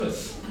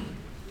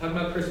talking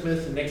about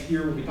Christmas, and next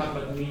year we'll be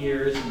talking about New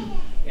Year's,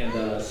 and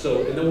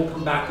then we'll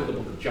come back to the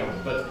book of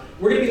John. But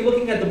we're going to be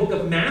looking at the book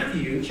of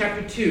Matthew,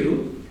 chapter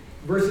 2,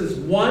 verses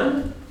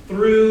 1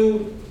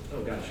 through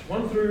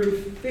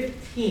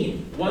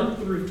 15. 1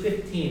 through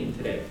 15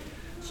 today.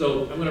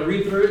 So I'm going to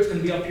read through it. It's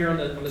going to be up here on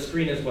the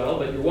screen as well,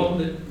 but you're welcome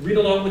to read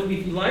along with me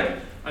if you like.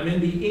 I'm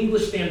in the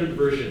English Standard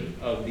Version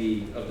of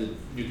the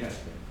New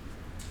Testament.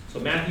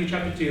 So Matthew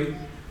chapter 2,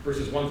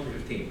 verses 1 through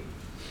 15.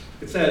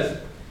 It says,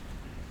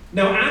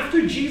 "Now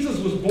after Jesus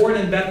was born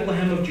in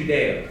Bethlehem of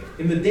Judea,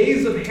 in the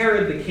days of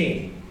Herod the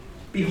king,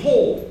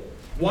 behold,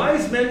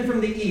 wise men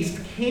from the east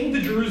came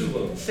to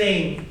Jerusalem,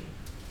 saying,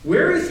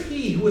 'Where is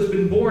he who has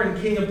been born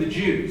King of the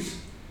Jews?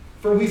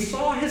 For we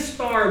saw his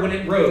star when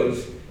it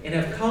rose, and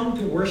have come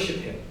to worship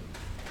him.'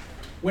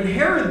 When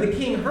Herod the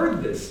king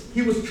heard this,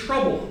 he was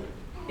troubled,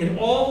 and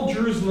all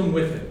Jerusalem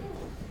with him.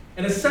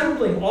 And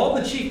assembling all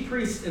the chief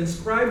priests and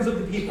scribes of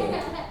the people,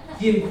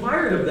 he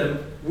inquired of them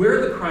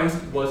where the Christ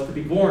was to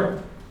be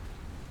born.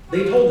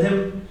 They told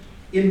him,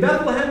 'In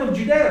Bethlehem of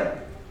Judea,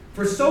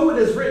 for so it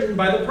is written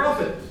by the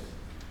prophet.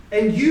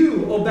 And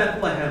you, O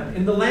Bethlehem,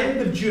 in the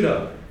land of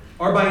Judah,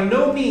 are by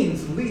no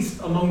means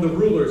least among the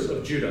rulers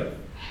of Judah.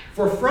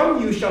 For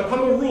from you shall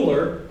come a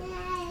ruler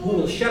who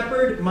will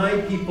shepherd my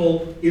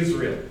people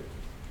Israel.'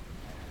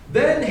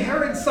 Then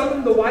Herod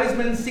summoned the wise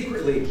men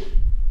secretly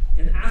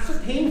and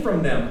ascertained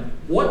from them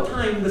what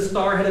time the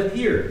star had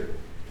appeared.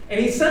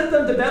 And he sent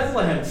them to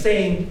Bethlehem,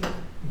 saying,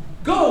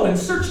 'Go and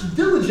search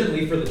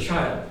diligently for the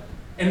child.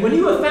 And when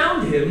you have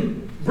found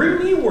him,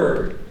 bring me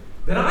word,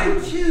 that I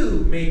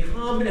too may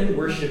come and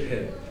worship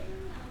him.'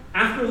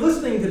 After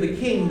listening to the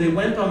king, they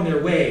went on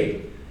their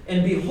way.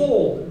 And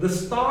behold, the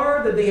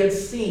star that they had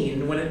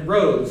seen when it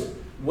rose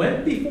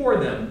went before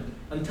them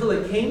until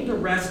it came to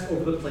rest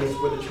over the place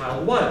where the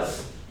child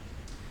was.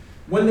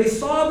 When they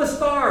saw the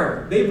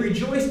star, they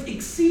rejoiced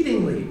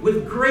exceedingly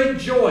with great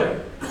joy.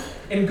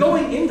 And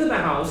going into the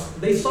house,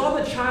 they saw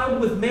the child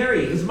with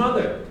Mary, his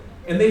mother,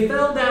 and they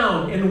fell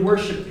down and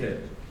worshipped him.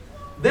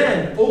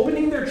 Then,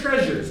 opening their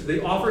treasures, they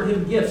offered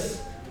him gifts,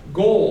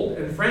 gold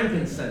and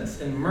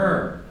frankincense and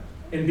myrrh.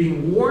 And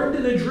being warned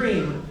in a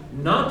dream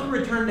not to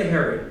return to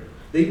Herod,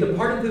 they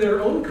departed to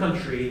their own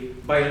country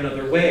by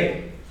another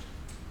way.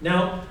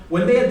 Now,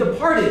 when they had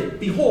departed,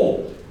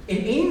 behold, an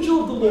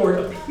angel of the Lord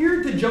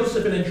appeared to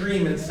Joseph in a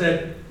dream and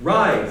said,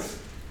 'Rise,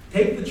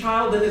 take the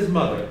child and his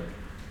mother,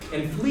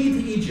 and flee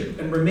to Egypt,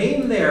 and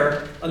remain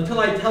there until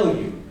I tell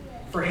you.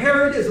 For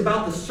Herod is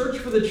about to search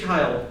for the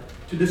child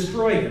to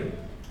destroy him.'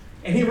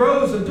 And he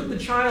rose and took the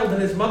child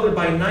and his mother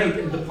by night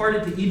and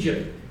departed to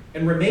Egypt,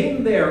 and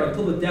remained there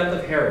until the death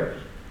of Herod.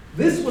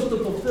 This was to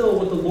fulfill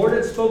what the Lord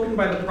had spoken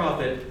by the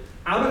prophet,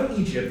 'Out of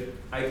Egypt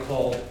I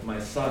called my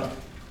son.'"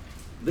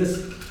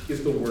 This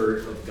is the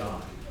word of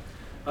God.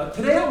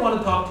 Today I want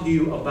to talk to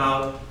you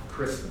about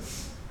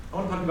Christmas. I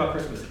want to talk about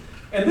Christmas.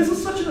 And this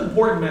is such an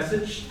important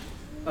message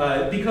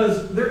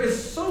because there is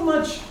so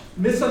much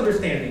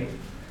misunderstanding.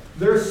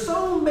 There are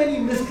so many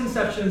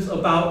misconceptions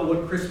about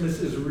what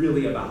Christmas is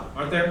really about,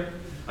 aren't there?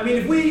 I mean,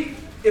 if we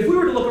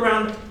were to look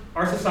around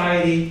our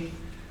society,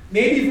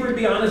 maybe if we were to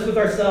be honest with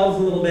ourselves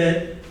a little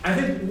bit, I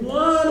think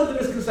one of the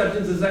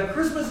misconceptions is that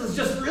Christmas is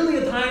just really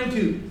a time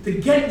to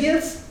get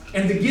gifts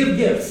and to give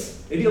gifts.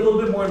 Maybe a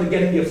little bit more on the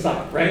getting gift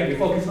side, right? We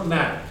focus on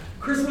that.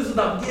 Christmas is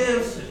about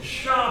gifts and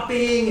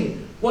shopping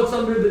and what's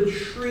under the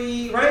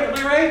tree, right? Am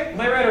I right?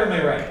 Am I right or am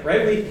I right?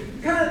 Right?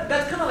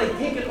 That's kind of like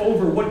taking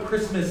over what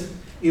Christmas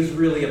is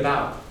really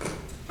about.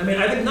 I mean,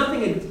 I think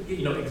nothing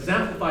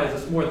exemplifies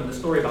this more than the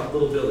story about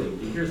little Billy.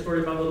 Did you hear a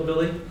story about little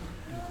Billy?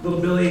 Little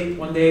Billy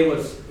one day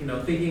was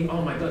thinking,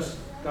 "Oh my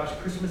gosh,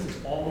 Christmas is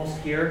almost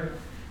here,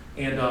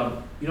 and I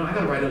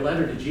got to write a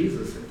letter to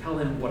Jesus and tell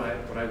him what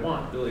I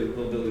want."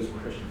 Little Billy's from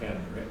a Christian family,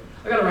 right?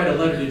 "I got to write a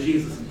letter to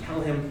Jesus and tell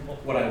him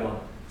what I want."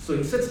 So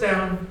he sits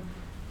down.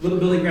 Little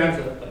Billy grabs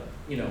a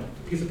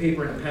piece of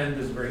paper and a pen.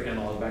 This is very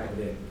analog back in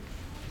the day,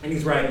 and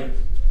he's writing,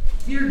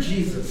 "Dear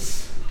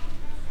Jesus,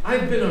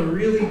 I've been a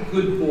really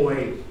good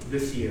boy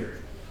this year."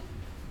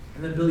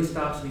 And then Billy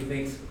stops and he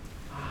thinks,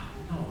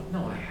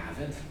 no, I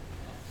haven't.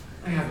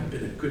 I haven't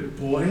been a good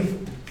boy.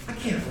 I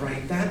can't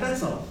write that.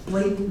 That's a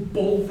blatant,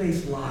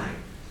 bold-faced lie.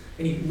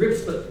 And he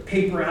rips the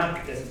paper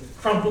out and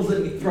crumples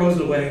it and he throws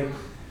it away.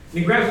 And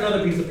he grabs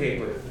another piece of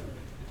paper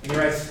and he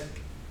writes,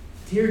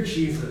 "Dear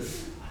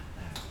Jesus,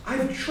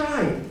 I've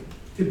tried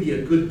to be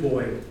a good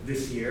boy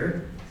this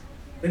year."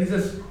 Then he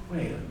says, "Wait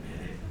a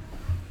minute.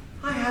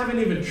 I haven't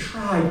even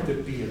tried to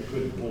be a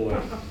good boy.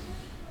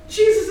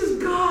 Jesus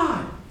is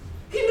God.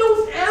 He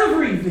knows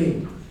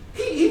everything.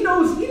 He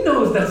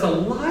knows that's a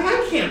lie.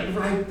 I can't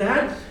write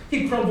that."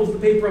 He crumbles the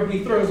paper up and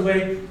he throws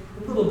away.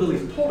 And little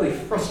Billy's totally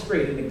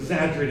frustrated and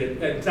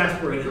exasperated at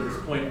this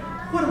point.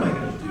 What am I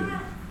going to do?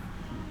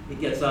 He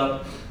gets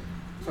up,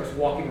 starts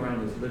walking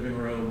around his living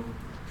room,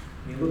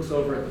 and he looks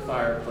over at the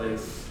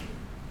fireplace.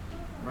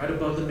 Right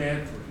above the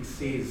mantel, he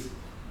sees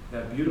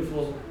that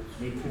beautiful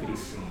nativity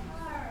scene.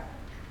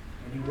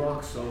 And he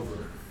walks over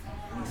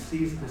and he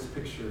sees this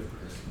picture of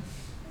Christmas.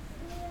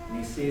 And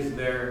he sees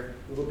there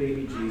little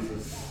baby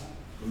Jesus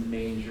in the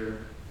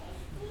manger.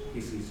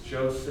 He sees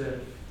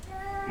Joseph.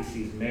 He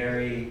sees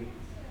Mary.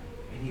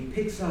 And he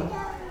picks up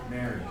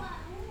Mary.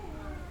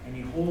 And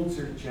he holds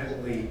her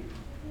gently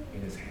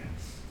in his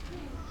hands.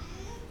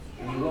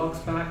 And he walks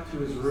back to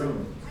his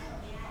room.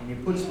 And he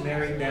puts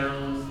Mary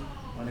down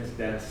on his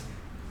desk.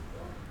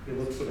 He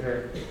looks at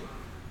her.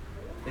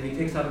 And he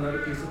takes out another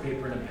piece of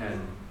paper and a pen.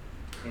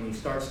 And he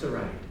starts to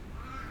write,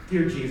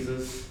 "Dear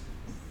Jesus,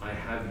 I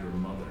have your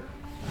mother."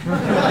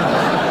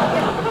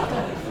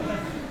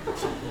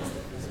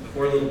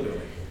 Poor little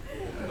Billy.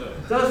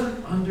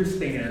 Doesn't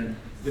understand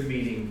the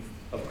meaning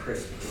of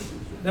Christmas.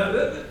 Now,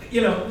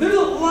 there's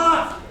a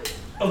lot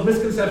of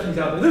misconceptions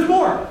out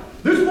there.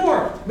 There's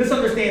more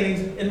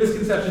misunderstandings and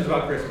misconceptions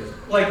about Christmas.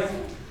 Like,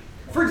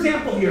 for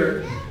example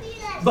here,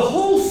 the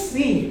whole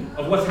scene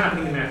of what's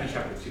happening in Matthew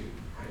chapter 2.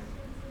 Right?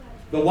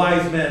 The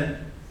wise men,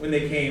 when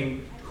they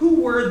came,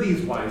 who were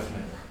these wise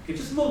men? Okay,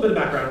 just a little bit of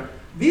background.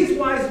 These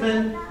wise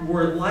men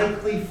were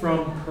likely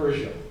from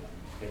Persia,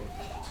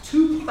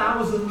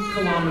 2,000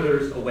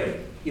 kilometers away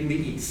in the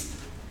east.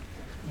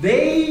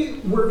 They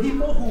were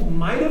people who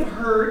might have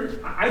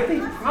heard, I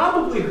think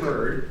probably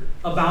heard,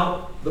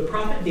 about the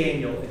prophet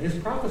Daniel and his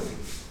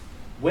prophecies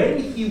when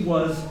he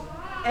was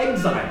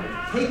exiled,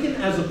 taken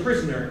as a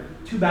prisoner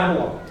to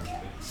Babylon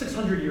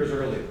 600 years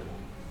earlier.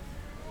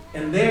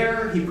 And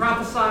there he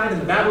prophesied,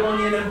 and the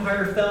Babylonian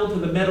Empire fell to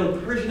the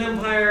Medo-Persian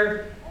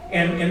Empire.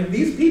 And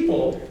these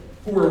people,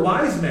 who were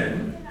wise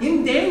men,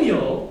 in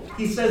Daniel,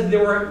 he says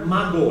there were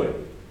magoi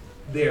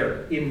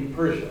there in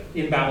Persia,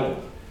 in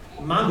Babylon.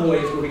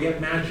 Magoi is where we get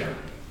magi,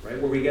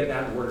 right? Where we get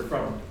that word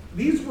from.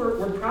 These were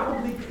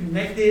probably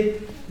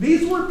connected.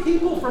 These were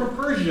people from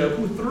Persia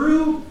who,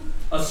 through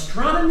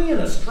astronomy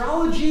and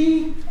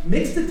astrology,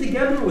 mixed it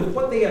together with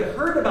what they had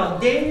heard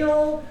about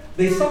Daniel.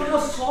 They somehow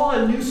saw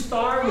a new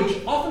star,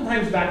 which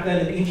oftentimes back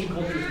then in ancient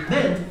cultures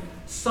meant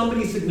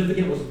somebody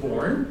significant was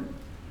born.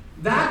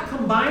 That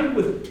combined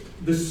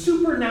with the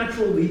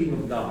supernatural leading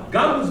of God.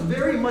 God was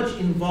very much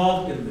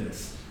involved in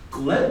this,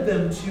 led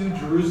them to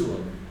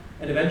Jerusalem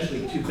and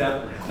eventually to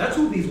Bethlehem. That's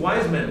who these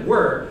wise men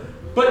were.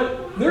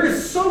 But there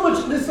is so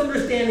much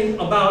misunderstanding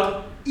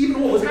about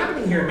even what was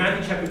happening here in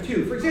Matthew chapter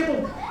 2. For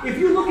example, if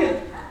you look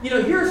at,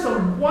 here are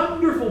some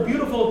wonderful,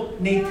 beautiful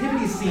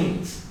nativity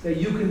scenes that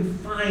you can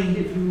find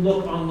if you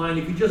look online,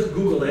 if you just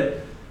Google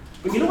it.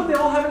 But you know what they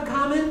all have in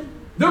common?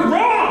 They're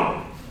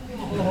wrong!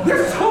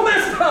 They're so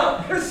messed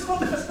up! They're so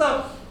messed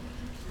up!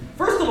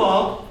 First of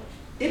all,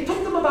 it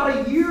took them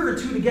about a year or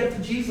two to get to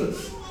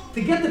Jesus,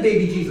 to get the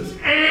baby Jesus.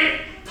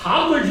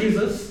 Toddler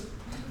Jesus.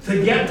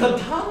 To get to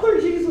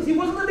toddler Jesus. He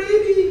wasn't a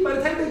baby by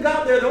the time they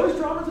got there. They always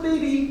draw him as a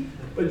baby.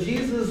 But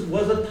Jesus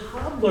was a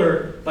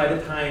toddler by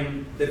the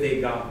time that they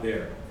got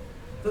there.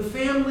 The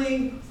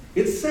family,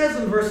 it says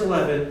in verse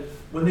 11,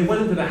 when they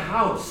went into the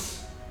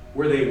house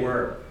where they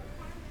were,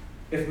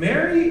 if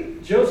Mary,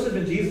 Joseph,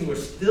 and Jesus were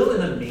still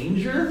in a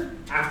manger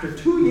after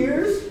 2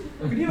 years,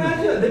 can you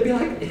imagine that? They'd be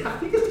like, I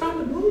think it's time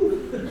to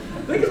move.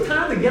 I think it's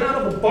time to get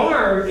out of a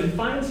barn and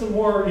find some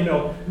more,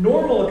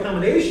 normal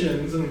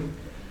accommodations. And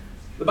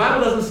the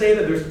Bible doesn't say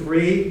that there's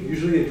 3.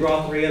 Usually they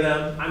draw 3 of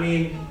them. I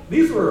mean,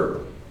 these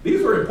were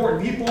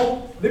important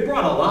people. They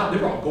brought a lot. They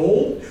brought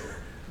gold.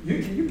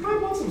 You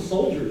probably want some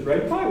soldiers,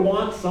 right? You probably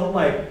want some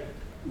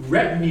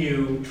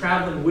retinue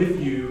traveling with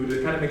you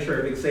to kind of make sure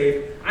everything's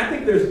safe. I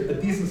think there's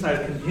a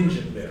decent-sized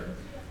contingent there.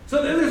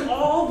 So there's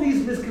all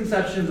these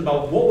misconceptions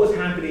about what was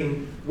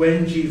happening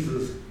when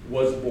Jesus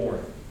was born.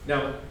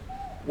 Now,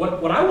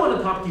 what I want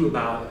to talk to you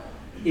about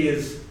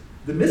is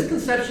the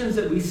misconceptions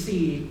that we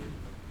see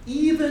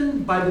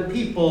even by the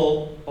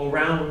people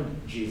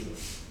around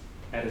Jesus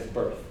at his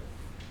birth,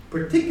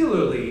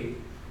 particularly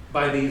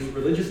by these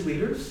religious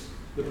leaders,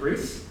 the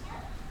priests,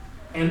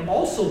 and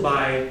also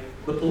by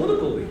the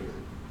political leader,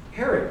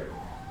 Herod.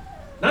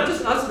 Not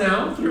just us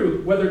now,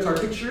 through whether it's our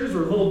pictures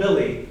or little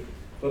Billy,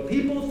 but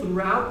people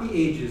throughout the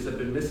ages have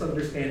been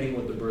misunderstanding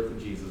what the birth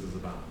of Jesus is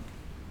about,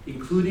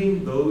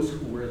 including those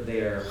who were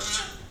there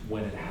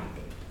when it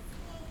happened,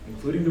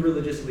 including the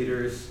religious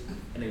leaders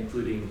and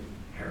including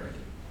Herod.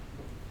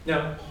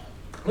 Now,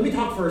 let me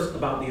talk first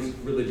about these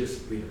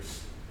religious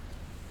leaders.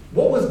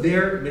 What was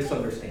their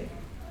misunderstanding?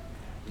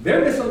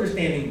 Their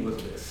misunderstanding was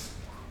this.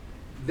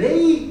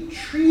 They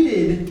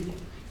treated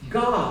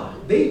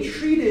God, they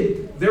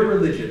treated their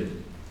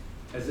religion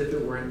as if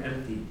it were an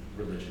empty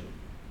religion,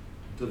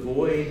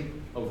 devoid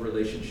of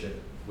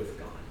relationship with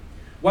God.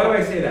 Why do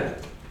I say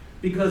that?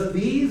 Because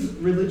these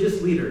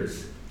religious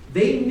leaders,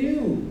 they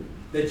knew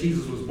that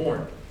Jesus was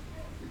born.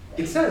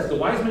 It says the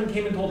wise men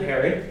came and told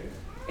Herod,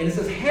 and it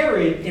says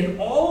Herod and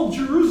all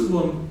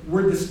Jerusalem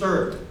were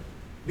disturbed.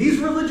 These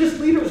religious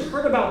leaders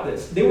heard about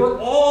this. They were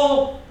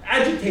all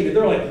agitated.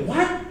 They're like,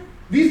 what?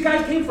 These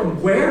guys came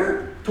from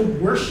where? To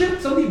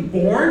worship somebody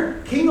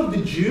born, king of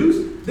the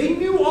Jews? They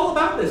knew all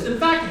about this. In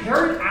fact,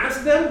 Herod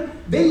asked them,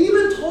 they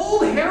even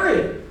told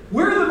Herod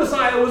where the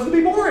Messiah was to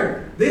be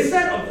born. They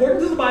said, according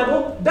to the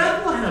Bible,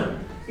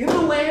 Bethlehem, in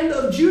the land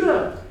of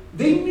Judah.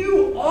 They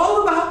knew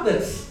all about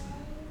this,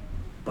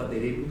 but they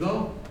didn't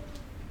go.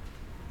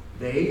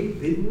 They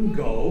didn't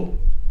go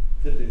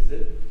to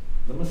visit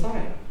the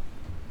Messiah.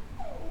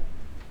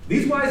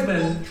 These wise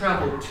men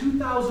traveled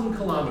 2,000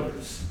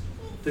 kilometers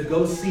to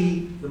go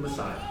see the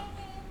Messiah.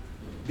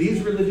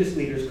 These religious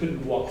leaders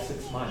couldn't walk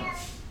 6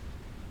 miles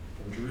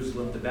from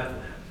Jerusalem to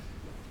Bethlehem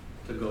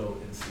to go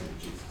and see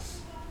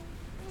Jesus.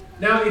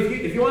 Now,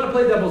 if you want to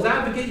play devil's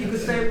advocate, you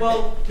could say,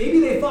 well, maybe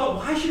they thought,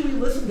 why should we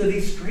listen to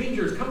these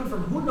strangers coming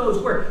from who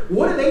knows where?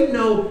 What do they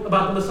know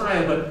about the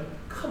Messiah? But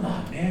come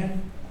on,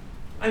 man.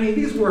 I mean,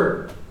 these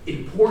were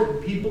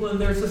important people in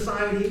their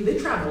society. They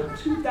traveled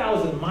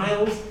 2,000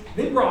 miles.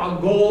 They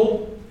brought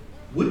gold.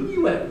 Wouldn't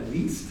you at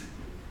least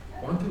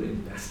want to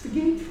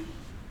investigate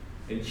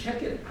and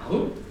check it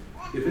out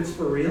if it's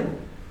for real?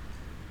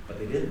 But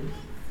they didn't.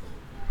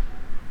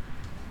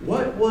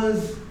 What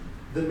was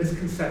the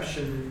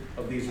misconception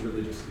of these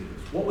religious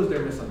leaders? What was their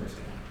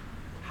misunderstanding?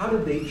 How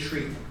did they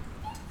treat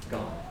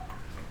God?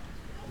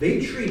 They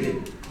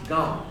treated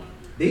God,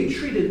 they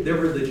treated their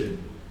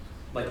religion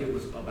like it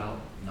was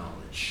about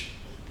knowledge.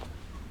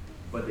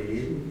 But they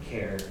didn't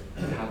care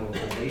to have a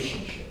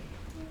relationship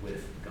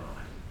with God.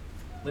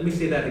 Let me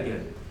say that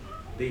again.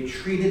 They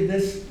treated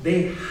this,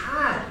 they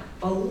had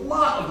a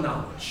lot of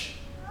knowledge,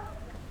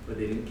 but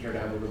they didn't care to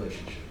have a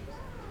relationship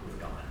with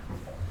God.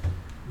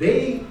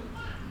 They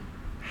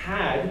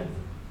had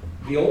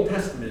the Old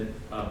Testament,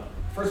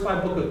 first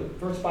five books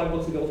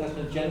of the Old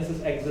Testament,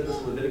 Genesis,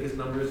 Exodus, Leviticus,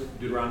 Numbers,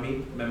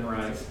 Deuteronomy,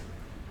 memorized.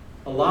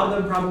 A lot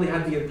of them probably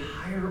had the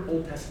entire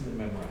Old Testament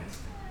memorized.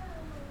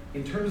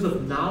 In terms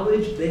of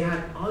knowledge, they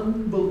had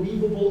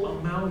unbelievable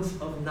amounts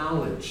of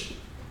knowledge.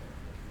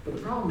 But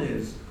the problem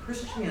is,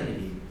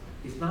 Christianity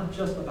is not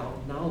just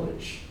about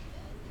knowledge.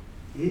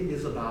 It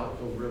is about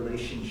a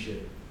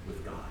relationship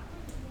with God.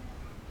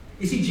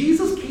 You see,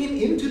 Jesus came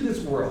into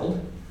this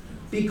world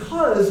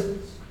because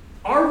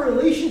our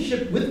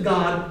relationship with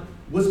God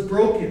was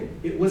broken.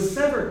 It was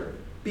severed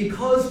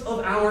because of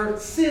our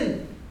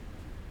sin.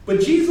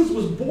 But Jesus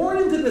was born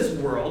into this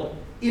world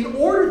in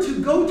order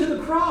to go to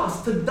the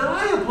cross, to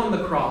die upon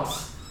the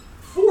cross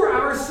for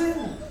our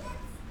sin.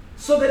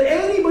 So that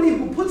anybody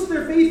who puts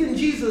their faith in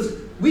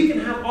Jesus, we can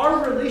have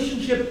our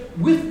relationship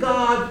with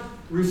God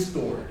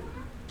restored.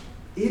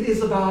 It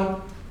is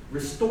about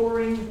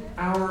restoring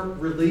our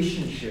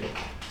relationship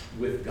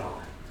with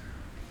God.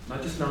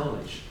 Not just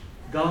knowledge.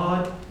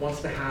 God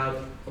wants to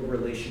have a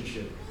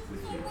relationship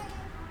with you.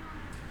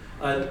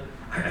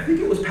 I think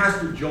it was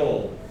Pastor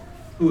Joel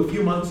who a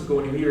few months ago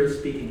when he was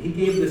speaking, he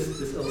gave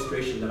this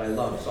illustration that I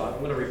love, so I'm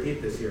going to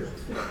repeat this here.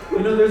 You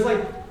know, there's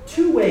like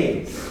 2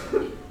 ways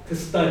to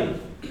study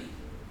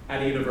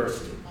at a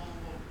university.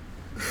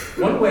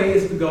 One way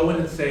is to go in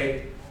and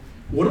say,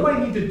 what do I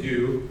need to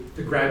do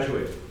to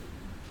graduate?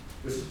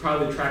 This is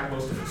probably the track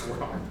most of us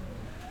were on.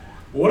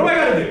 What do I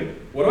got to do?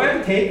 What do I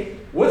have to take?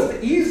 What's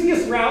the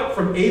easiest route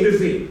from A to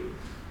Z?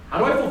 How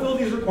do I fulfill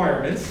these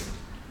requirements?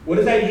 What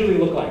does that usually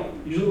look like?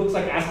 It usually looks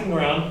like asking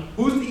around,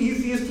 who's the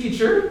easiest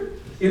teacher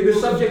in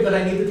this subject that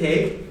I need to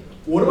take?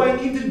 What do I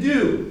need to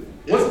do?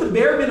 What's the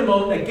bare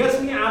minimum that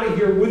gets me out of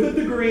here with a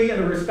degree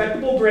and a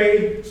respectable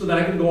grade so that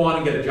I can go on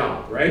and get a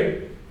job,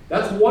 right?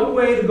 That's one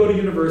way to go to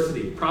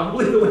university,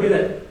 probably the way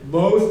that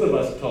most of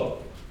us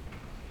took.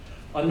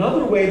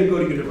 Another way to go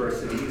to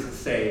university is to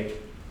say,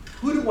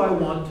 who do I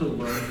want to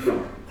learn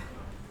from?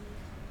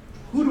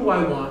 Who do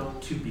I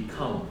want to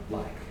become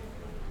like?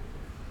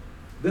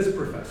 This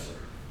professor.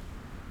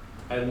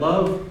 I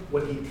love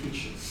what he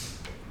teaches.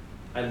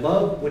 I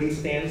love what he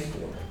stands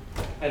for.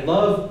 I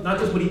love not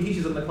just what he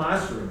teaches in the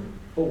classroom,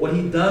 but what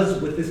he does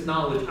with this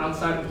knowledge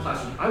outside of the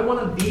classroom. I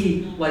want to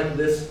be like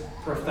this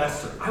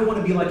professor. I want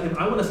to be like him.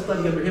 I want to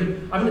study under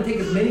him. I'm going to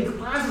take as many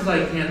classes as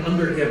I can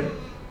under him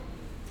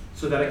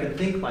so that I can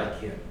think like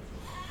him.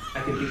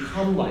 I can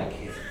become like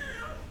him.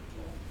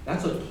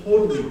 That's a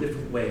totally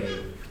different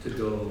way to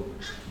go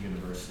to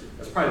university.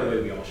 That's probably the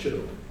way we all should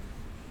have.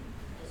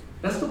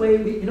 That's the way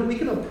we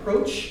can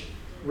approach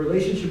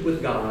relationship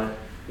with God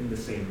in the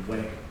same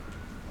way.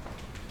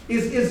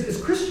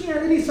 Is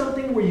Christianity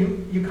something where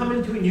you come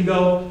into it and you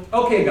go,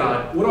 okay,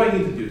 God, what do I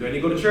need to do? Do I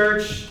need to go to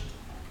church?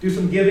 Do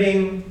some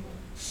giving?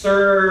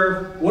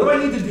 Serve? What do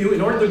I need to do in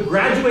order to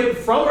graduate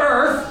from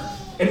earth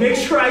and make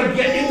sure I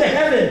get into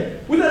heaven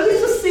with at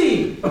least a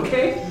C,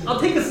 okay? I'll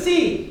take a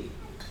C,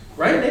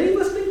 right? Many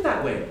of us think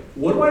that way.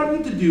 What do I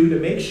need to do to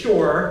make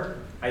sure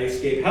I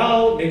escape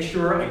hell, make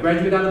sure I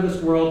graduate out of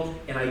this world,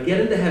 and I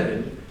get into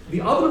heaven?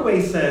 The other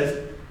way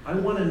says, I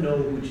want to know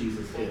who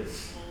Jesus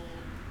is.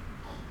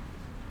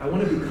 I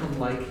want to become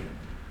like him.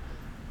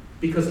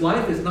 Because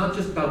life is not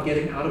just about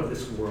getting out of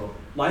this world.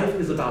 Life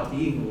is about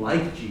being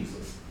like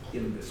Jesus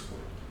in this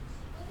world.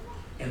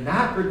 And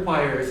that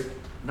requires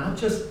not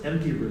just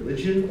empty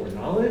religion or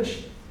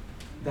knowledge.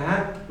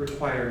 That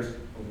requires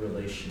a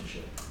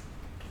relationship.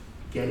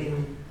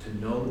 Getting to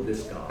know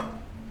this God.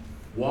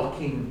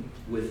 Walking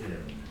with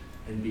him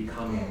and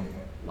becoming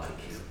like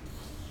him.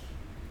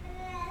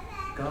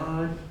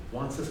 God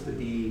wants us to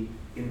be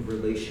in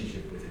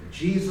relationship with him.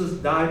 Jesus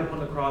died upon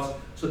the cross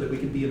so that we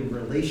can be in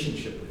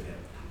relationship with him,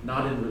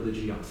 not in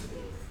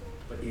religiosity,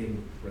 but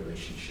in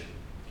relationship.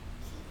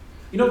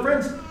 You know,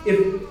 friends,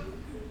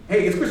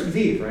 Hey, it's Christmas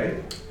Eve,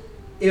 right?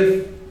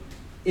 If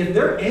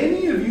there are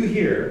any of you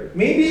here,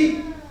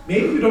 maybe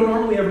you don't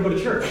normally ever go to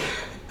church.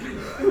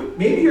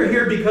 Maybe you're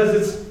here because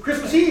it's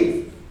Christmas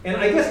Eve. And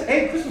I guess,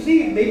 hey, Christmas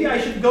Eve, maybe I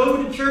should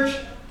go to church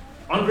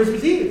on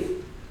Christmas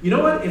Eve. You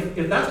know what?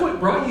 If that's what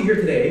brought you here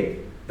today,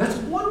 that's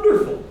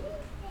wonderful.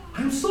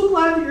 I'm so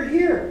glad that you're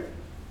here.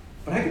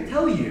 But I can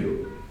tell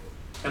you,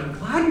 and I'm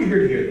glad you're here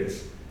to hear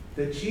this,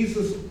 that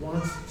Jesus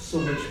wants so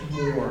much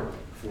more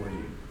for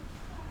you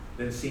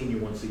than seeing you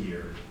once a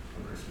year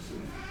on Christmas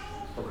Eve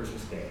or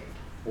Christmas Day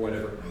or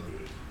whatever it might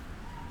be.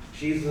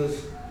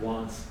 Jesus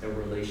wants a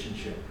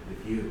relationship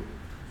with you.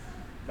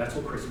 That's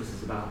what Christmas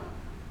is about.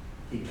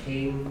 He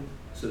came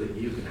so that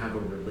you can have a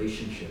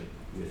relationship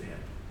with him.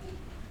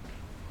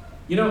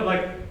 You know,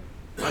 like,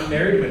 I'm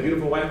married to my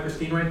beautiful wife,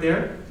 Christine, right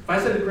there. If I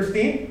said to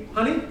Christine,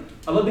 honey,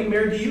 I love being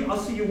married to you, I'll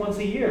see you once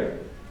a year.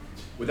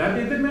 Would that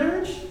be a good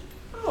marriage?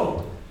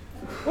 No.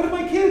 What if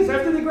my kids,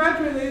 after they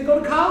graduate, they go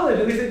to college,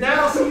 and they say, Dad,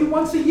 I'll see you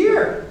once a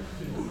year?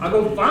 I'll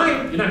go,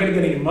 fine. You're not going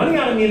to get any money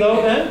out of me,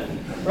 though, then.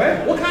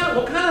 Right? What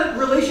kind of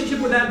relationship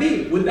would that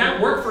be? Would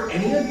that work for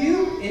any of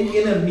you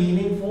in a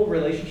meaningful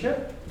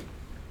relationship?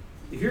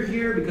 If you're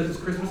here because it's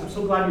Christmas, I'm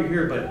so glad you're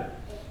here, but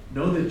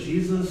know that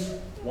Jesus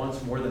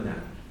wants more than that.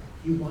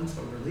 He wants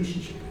a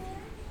relationship with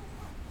you.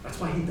 That's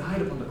why he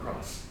died upon the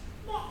cross,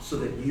 so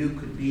that you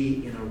could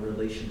be in a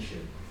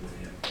relationship with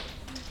him.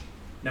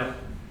 Now,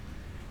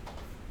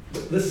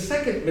 the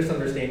second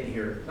misunderstanding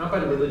here, not by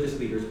the religious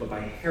leaders, but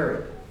by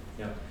Herod.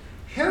 Now,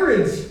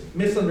 Herod's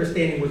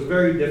misunderstanding was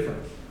very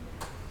different.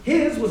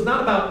 His was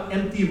not about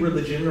empty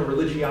religion or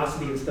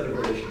religiosity instead of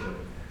relationship.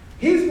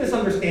 His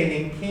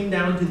misunderstanding came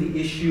down to the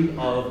issue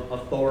of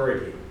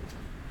authority.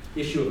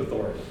 Now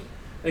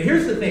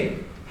here's the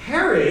thing.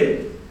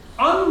 Herod,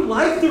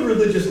 unlike the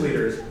religious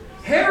leaders,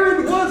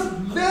 Herod was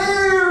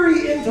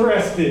very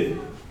interested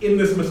in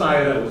this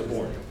Messiah that was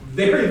born.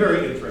 Very,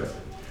 very interested.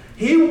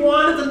 He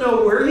wanted to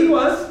know where he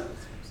was,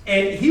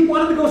 and he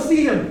wanted to go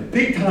see him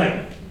big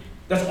time.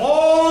 That's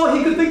all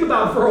he could think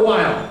about for a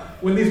while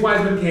when these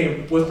wise men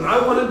came, was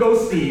I want to go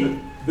see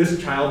this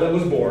child that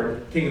was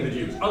born, King of the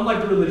Jews.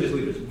 Unlike the religious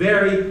leaders,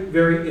 very,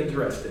 very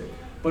interested.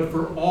 But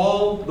for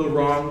all the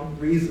wrong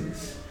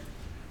reasons.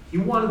 He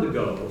wanted to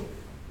go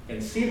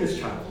and see this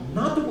child,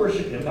 not to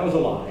worship him, that was a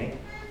lie,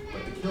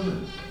 but to kill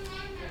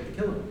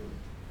him.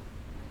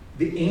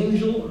 The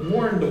angel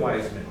warned the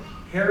wise men.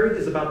 Herod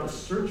is about to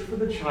search for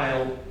the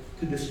child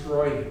to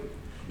destroy him.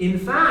 In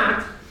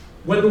fact,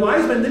 when the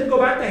wise men didn't go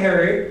back to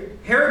Herod,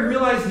 Herod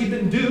realized he'd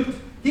been duped.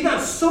 He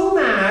got so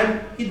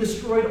mad, he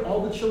destroyed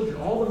all the children,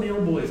 all the male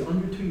boys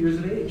under 2 years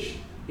of age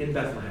in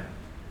Bethlehem,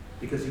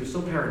 because he was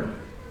so paranoid.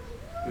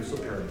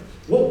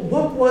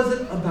 What was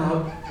it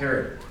about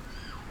Herod?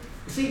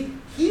 You see,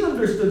 he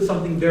understood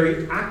something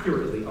very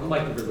accurately,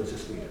 unlike the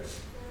religious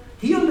leaders.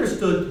 He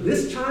understood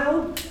this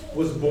child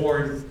was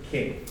born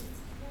king.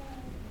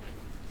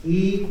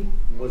 He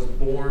was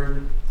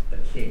born a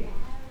king.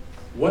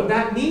 What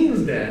that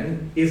means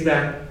then is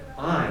that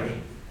I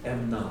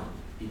am not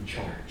in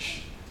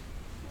charge.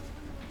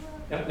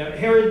 Now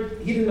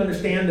Herod, he didn't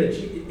understand that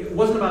it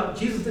wasn't about,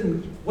 Jesus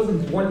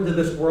wasn't born into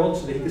this world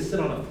so that he could sit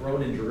on a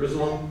throne in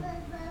Jerusalem.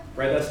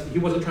 Right? He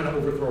wasn't trying to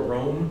overthrow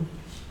Rome.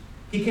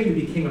 He came to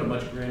be king on a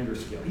much grander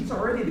scale. He's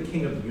already the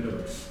king of the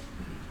universe.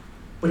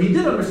 But he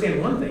did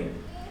understand one thing.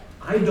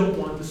 I don't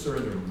want to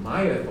surrender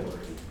my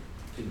authority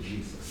to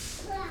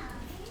Jesus.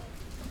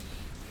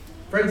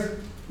 Friends,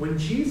 when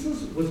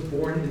Jesus was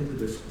born into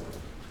this world,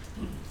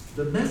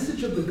 the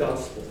message of the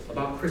gospel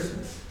about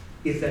Christmas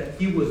is that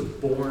he was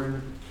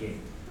born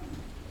king.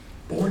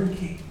 Born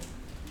king.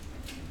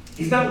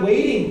 He's not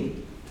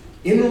waiting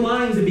in the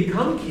line to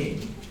become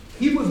king.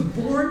 He was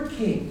born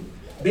king.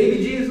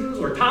 Baby Jesus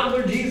or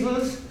toddler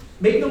Jesus,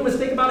 make no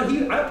mistake about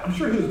it, I'm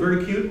sure he was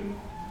very cute.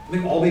 I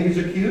think all babies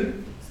are cute,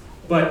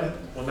 but,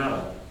 well, not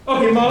all.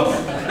 Okay, most.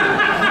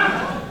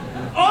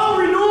 All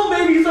renewal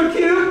babies are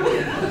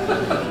cute.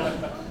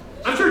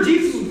 I'm sure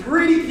Jesus was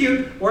pretty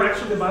cute, or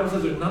actually the Bible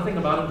says there's nothing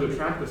about him to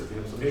attract us to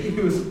him, so maybe he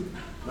was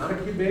not a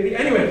cute baby.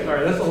 Anyway,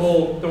 sorry, that's a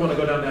whole, don't want to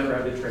go down that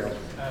rabbit trail.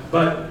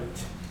 But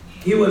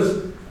he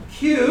was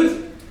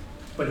cute,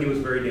 but he was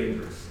very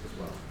dangerous as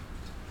well.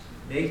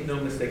 Make no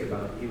mistake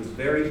about it. He was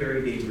very,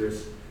 very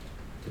dangerous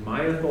to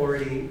my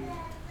authority,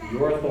 to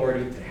your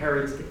authority, to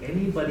Herod's, to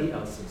anybody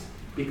else's,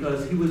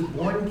 because he was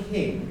born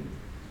king,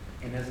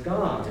 and as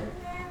God,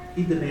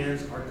 he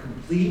demands our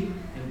complete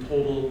and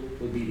total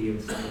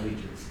obedience and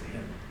allegiance to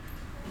him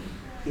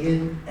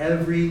in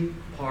every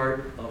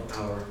part of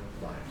our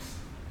lives.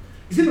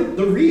 You see,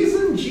 the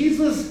reason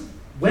Jesus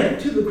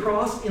went to the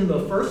cross in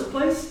the first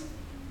place,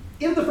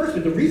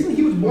 the reason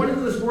he was born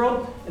into this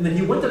world and then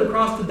he went to the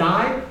cross to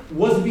die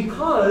was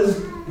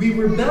because we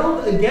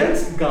rebelled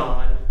against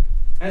God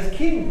as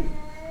king.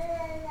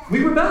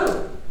 We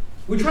rebelled.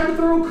 We tried to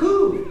throw a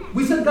coup.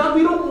 We said, God,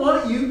 we don't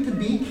want you to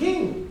be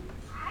king.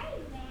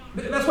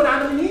 That's what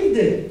Adam and Eve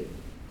did.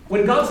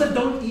 When God said,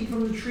 don't eat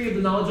from the tree of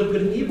the knowledge of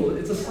good and evil,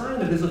 it's a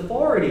sign of his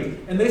authority.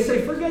 And they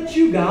say, forget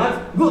you,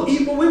 God. We'll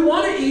eat what we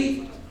want to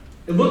eat.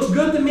 It looks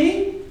good to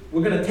me.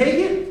 We're going to take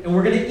it, and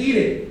going to eat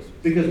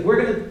it because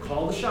we're going to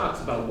call the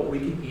shots about what we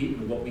can eat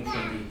and what we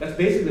can't eat. That's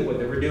basically what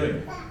they were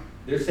doing.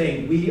 They're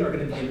saying we are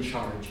going to be in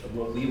charge of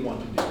what we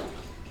want to do.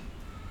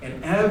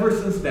 And ever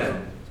since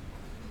then,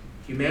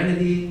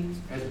 humanity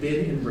has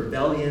been in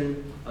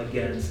rebellion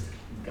against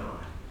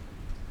God.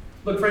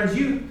 Look, friends,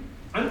 you're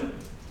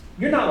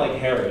not like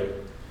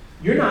Herod.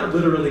 You're not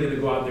literally going to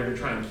go out there and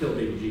try and kill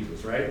baby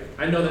Jesus, right?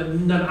 I know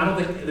that I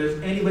don't think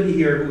there's anybody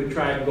here who would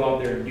try and go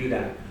out there and do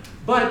that.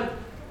 But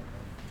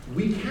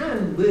we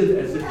can live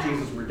as if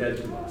Jesus were dead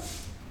to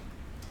us,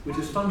 which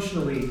is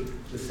functionally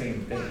the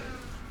same thing.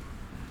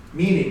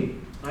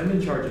 Meaning, I'm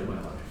in charge of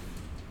my life.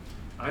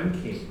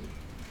 I'm king.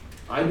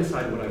 I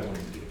decide what I want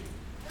to do.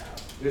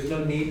 There's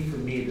no need for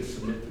me to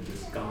submit to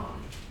this God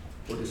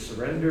or to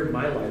surrender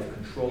my life,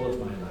 control of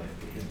my life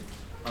to him.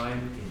 I'm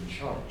in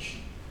charge.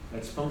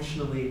 That's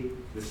functionally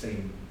the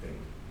same thing.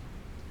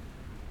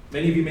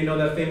 Many of you may know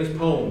that famous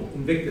poem,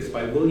 Invictus,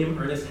 by William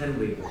Ernest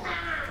Henley.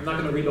 I'm not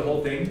going to read the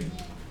whole thing,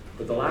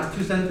 but the last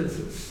two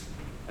sentences,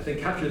 I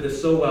think, capture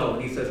this so well.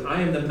 And he says,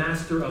 I am the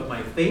master of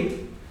my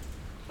fate.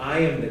 I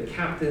am the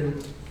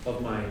captain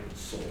of my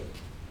soul.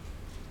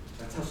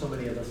 That's how so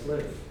many of us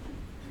live.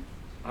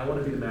 I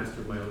want to be the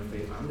master of my own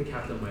fate. I'm the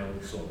captain of my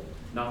own soul,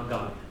 not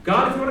God.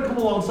 God, if you want to come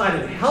alongside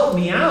and help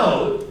me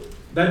out,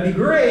 that'd be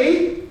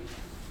great.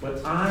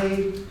 But I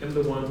am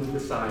the one who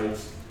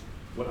decides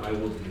what I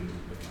will do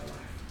with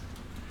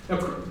my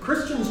life. Now,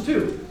 Christians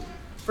too.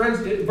 Friends,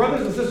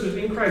 brothers and sisters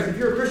in Christ, if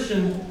you're a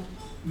Christian,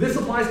 this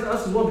applies to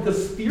us as well,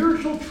 because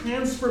spiritual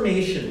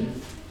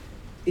transformation,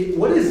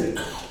 what is it?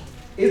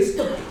 It's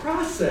the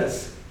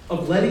process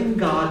of letting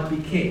God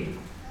be king.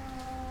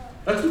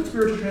 That's what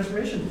spiritual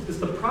transformation is. It's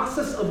the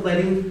process of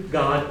letting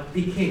God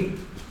be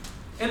king.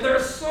 And there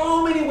are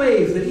so many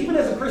ways that even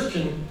as a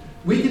Christian,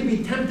 we can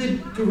be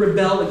tempted to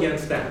rebel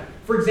against that.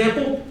 For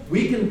example,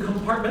 we can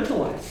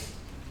compartmentalize.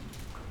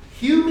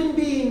 Human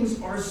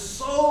beings are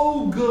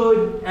so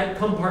good at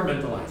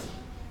compartmentalizing.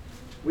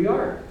 We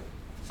are.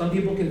 Some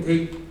people can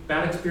take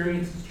bad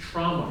experiences,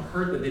 trauma,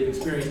 hurt that they've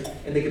experienced,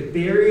 and they can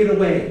bury it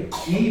away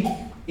deep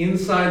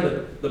inside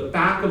the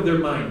back of their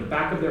mind, the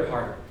back of their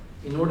heart,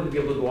 in order to be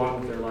able to go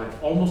on with their life,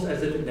 almost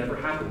as if it never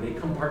happened. They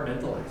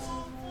compartmentalize.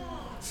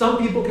 Some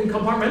people can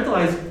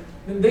compartmentalize.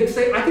 And they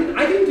say, I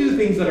can do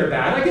things that are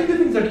bad. I can do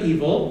things that are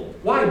evil.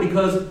 Why?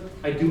 Because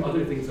I do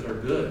other things that are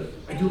good.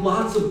 I do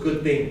lots of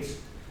good things.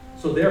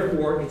 So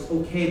therefore, it's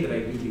okay that I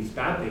do these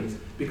bad things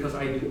because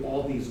I do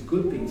all these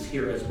good things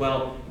here as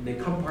well. And they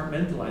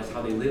compartmentalize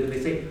how they live. And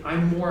they say,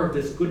 I'm more of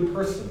this good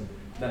person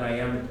than I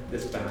am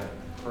this bad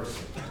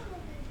person.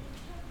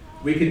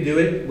 We can do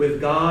it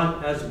with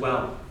God as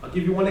well. I'll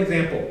give you one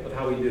example of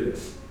how we do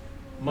this.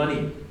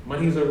 Money.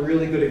 Money is a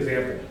really good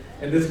example.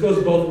 And this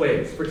goes both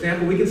ways. For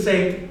example, we can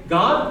say,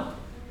 God,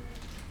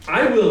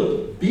 I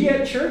will be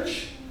at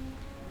church.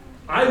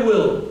 I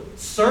will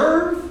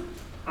serve.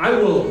 I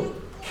will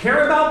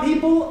care about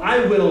people.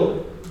 I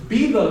will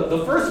be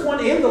the first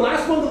one in, the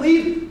last one to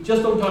leave.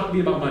 Just don't talk to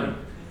me about money.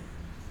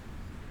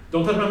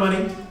 Don't touch my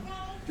money.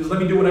 Just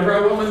let me do whatever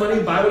I want with my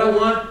money, buy what I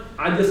want.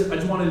 I just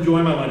want to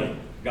enjoy my money,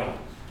 God.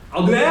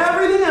 I'll do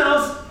everything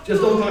else,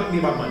 just don't talk to me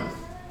about money.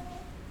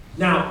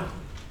 Now,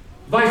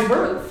 vice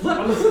versa,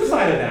 on the flip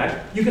side of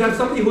that, you can have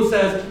somebody who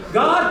says,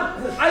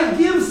 God, I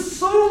give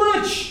so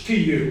much to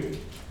you.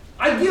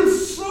 I give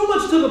so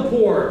much to the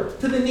poor,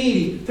 to the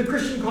needy, to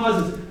Christian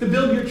causes, to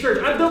build your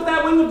church. I built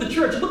that wing of the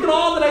church. Look at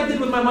all that I did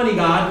with my money,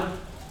 God.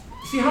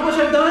 See how much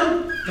I've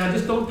done? Now,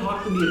 just don't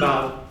talk to me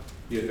about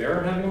the affair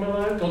I'm having in my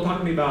life. Don't talk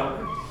to me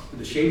about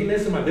the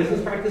shadiness of my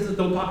business practices.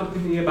 Don't talk to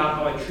me about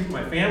how I treat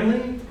my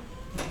family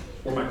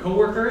or my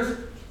coworkers.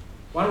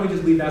 Why don't we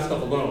just leave that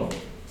stuff alone,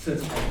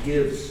 since I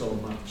give so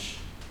much?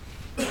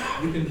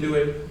 You can do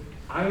it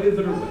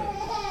either way.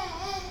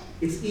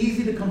 It's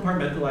easy to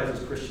compartmentalize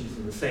as Christians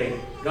and to say,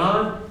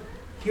 God,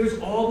 here's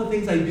all the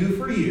things I do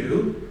for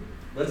you.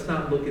 Let's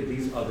not look at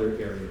these other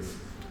areas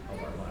of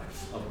our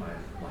lives, of my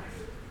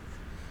life.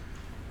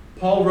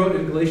 Paul wrote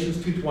in Galatians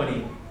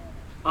 2:20,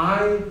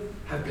 I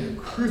have been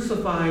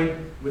crucified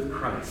with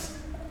Christ,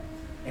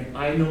 and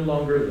I no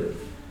longer live,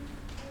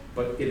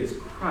 but it is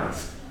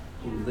Christ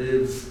who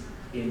lives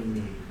in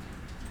me.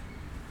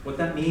 What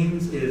that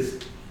means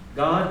is,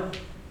 God,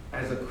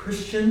 as a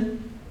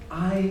Christian,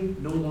 I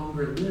no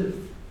longer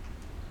live.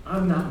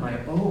 I'm not my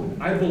own.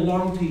 I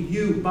belong to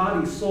you,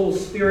 body, soul,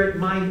 spirit,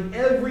 mind,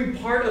 every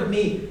part of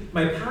me.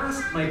 My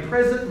past, my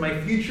present,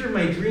 my future,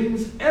 my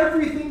dreams,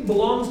 everything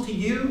belongs to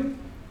you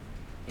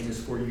and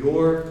is for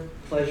your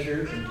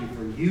pleasure and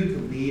for you to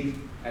lead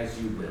as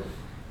you will.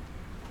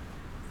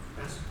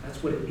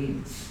 That's what it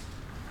means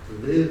to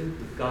live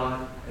with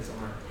God as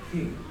our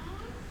King.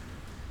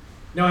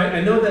 Now,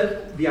 I know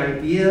that the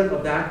idea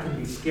of that can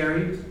be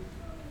scary.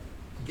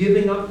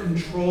 Giving up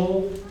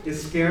control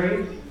is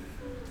scary.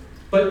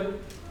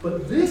 But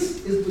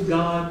this is the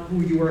God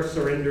who you are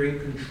surrendering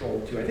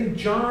control to. I think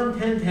John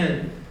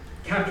 10:10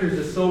 captures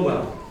this so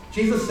well.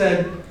 Jesus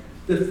said,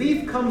 the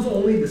thief comes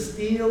only to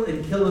steal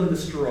and kill and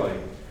destroy.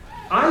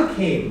 I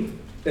came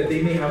that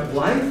they may have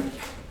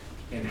life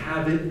and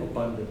have it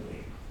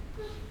abundantly.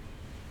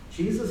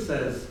 Jesus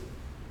says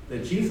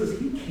that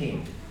he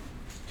came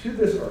to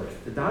this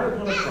earth to die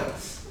upon a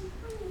cross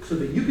so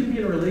that you can be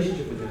in a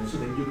relationship with him, so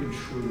that you can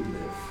truly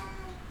live.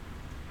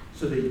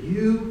 So that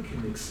you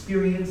can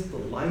experience the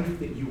life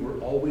that you were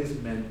always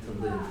meant to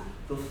live.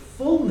 The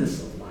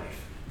fullness of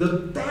life. The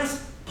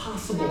best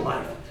possible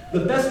life.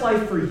 The best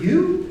life for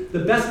you. The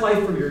best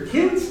life for your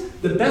kids.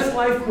 The best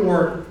life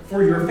for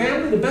your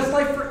family. The best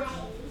life for...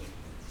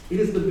 It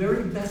is the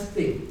very best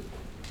thing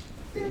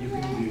that you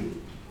can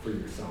do for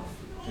yourself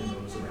and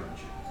those around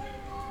you.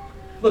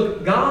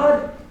 Look,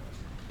 God,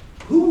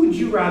 who would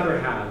you rather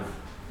have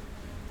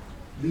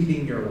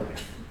leading your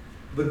life?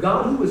 The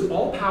God who is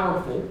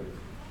all-powerful,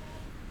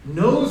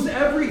 knows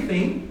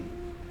everything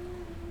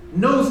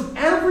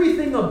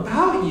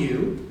about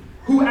you,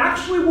 who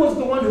actually was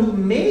the one who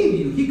made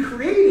you. He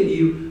created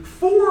you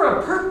for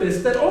a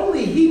purpose that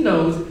only he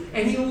knows,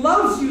 and he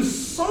loves you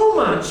so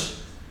much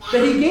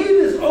that he gave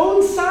his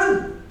own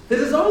son, that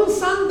his own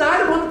son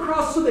died upon the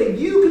cross so that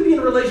you could be in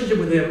a relationship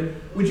with him.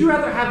 Would you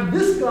rather have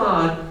this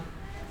God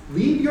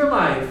lead your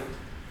life,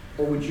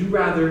 or would you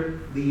rather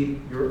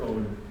lead your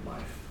own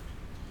life?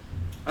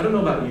 I don't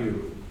know about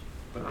you,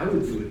 but I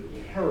would do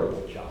a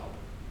terrible job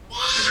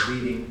of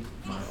leading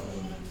my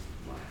own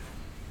life.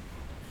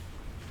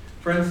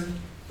 Friends,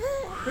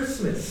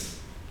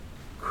 Christmas,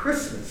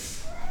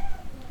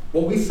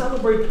 what we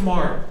celebrate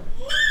tomorrow,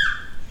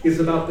 is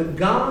about the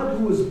God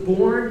who was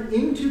born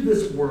into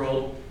this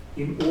world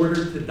in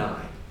order to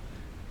die.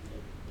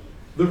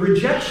 The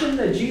rejection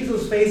that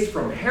Jesus faced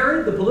from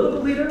Herod, the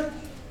political leader,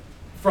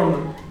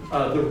 from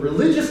the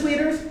religious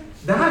leaders,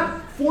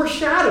 that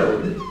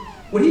foreshadowed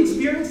what he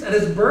experienced at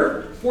his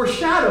birth,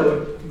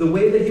 foreshadowed the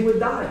way that he would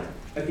die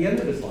at the end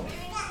of his life,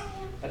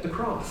 at the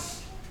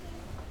cross.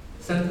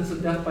 Sentence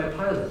of death by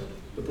Pilate,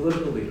 the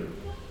political leader.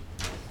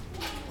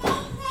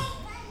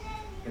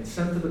 And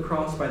sent to the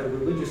cross by the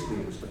religious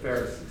leaders, the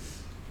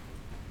Pharisees.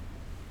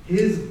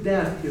 His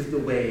death is the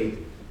way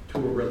to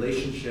a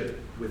relationship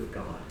with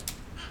God.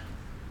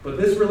 But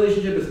this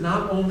relationship is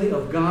not only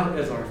of God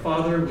as our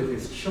Father with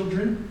his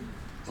children,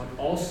 but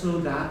also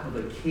that of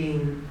a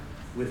king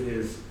with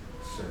his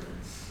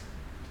servants.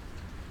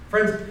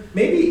 Friends,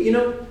 maybe,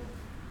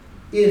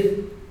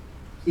 if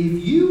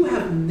you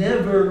have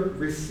never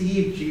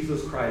received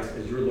Jesus Christ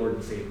as your Lord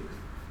and Savior,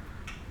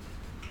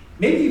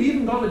 maybe you've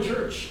even gone to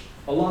church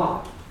a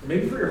lot, or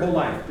maybe for your whole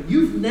life, but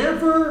you've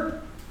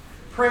never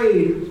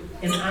prayed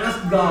and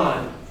asked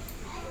God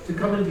to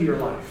come into your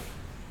life.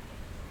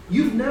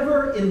 You've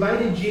never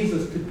invited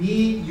Jesus to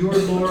be your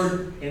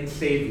Lord and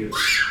Savior.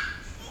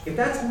 If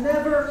that's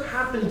never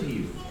happened to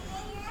you,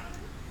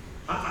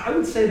 I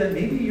would say that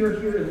maybe you're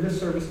here in this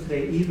service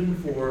today even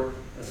for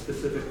a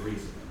specific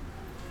reason.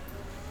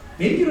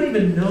 Maybe you don't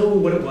even know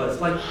what it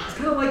was. It's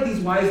kind of like these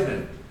wise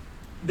men.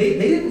 They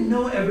didn't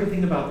know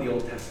everything about the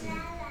Old Testament.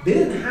 They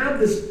didn't have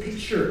this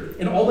picture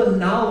and all the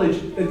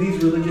knowledge that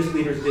these religious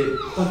leaders did.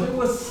 But there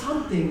was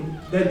something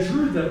that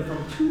drew them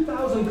from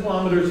 2,000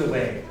 kilometers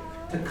away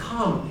to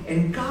come.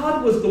 And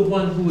God was the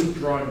one who was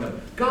drawing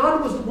them.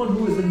 God was the one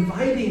who was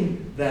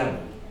inviting them.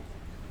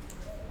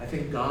 I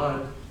think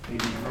God may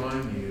be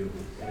drawing you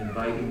and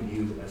inviting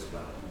you as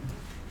well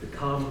to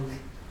come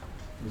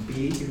and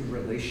be in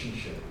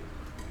relationship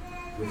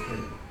with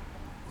him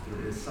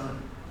through his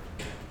Son.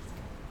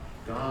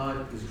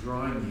 God is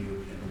drawing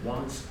you and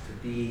wants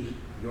to be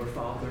your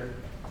Father,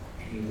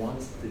 and he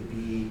wants to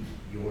be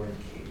your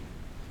King.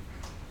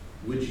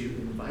 Would you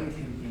invite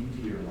him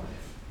into your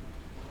life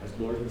as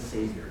Lord and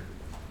Savior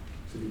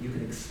so that you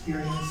can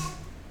experience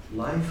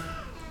life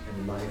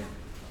and life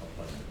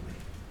abundantly?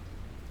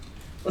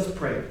 Let's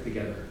pray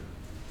together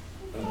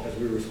as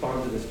we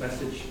respond to this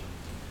message.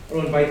 I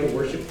want to invite the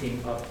worship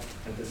team up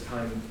at this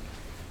time.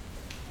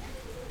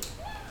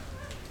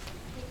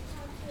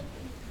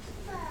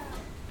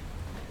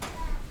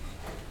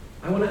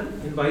 I want to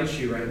invite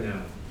you right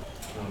now,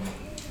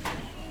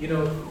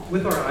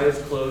 with our eyes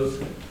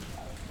closed,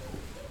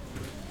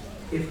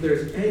 if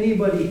there's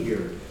anybody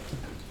here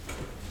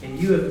and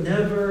you have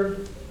never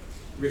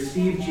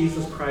received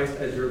Jesus Christ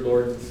as your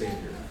Lord and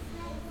Savior,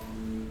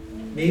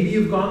 maybe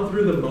you've gone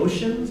through the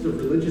motions, the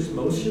religious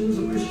motions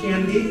of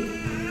Christianity,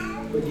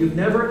 but you've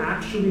never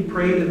actually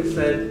prayed and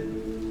said,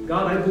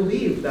 God, I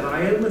believe that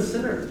I am a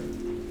sinner,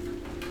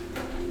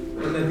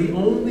 and that the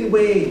only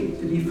way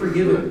to be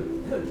forgiven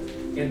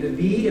and to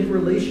be in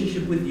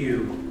relationship with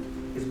you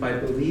is by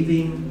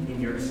believing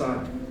in your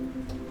Son.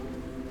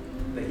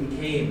 That he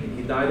came and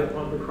he died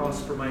upon the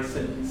cross for my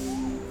sins.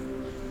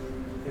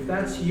 If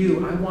that's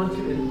you, I want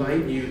to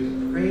invite you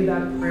to pray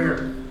that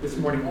prayer this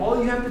morning.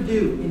 All you have to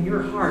do in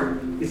your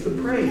heart is to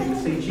pray, to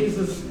say,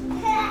 Jesus,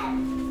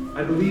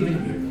 I believe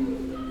in you.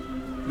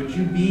 Would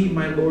you be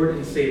my Lord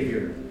and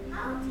Savior?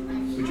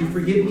 Would you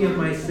forgive me of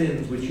my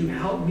sins? Would you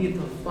help me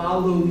to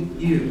follow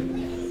you?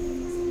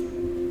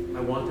 I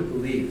want to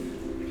believe.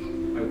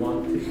 I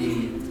want to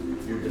be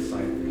your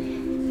disciple.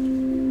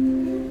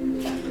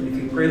 And if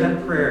you pray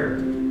that prayer,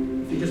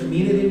 if you just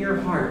mean it in your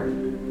heart,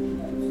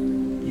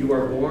 you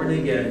are born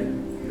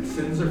again, your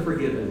sins are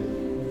forgiven,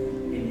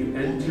 and you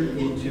enter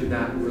into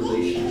that relationship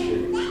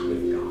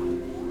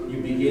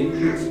begin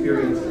to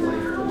experience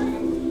life fully.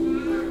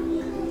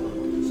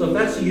 So if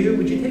that's you,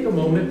 would you take a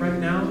moment right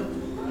now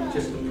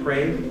just to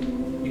pray?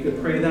 You could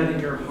pray that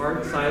in your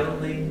heart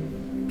silently.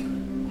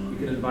 You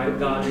can invite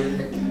God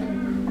in.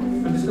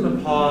 I'm just going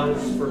to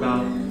pause for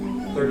about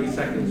 30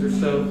 seconds or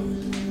so.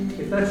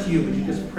 If that's you, would you just pray?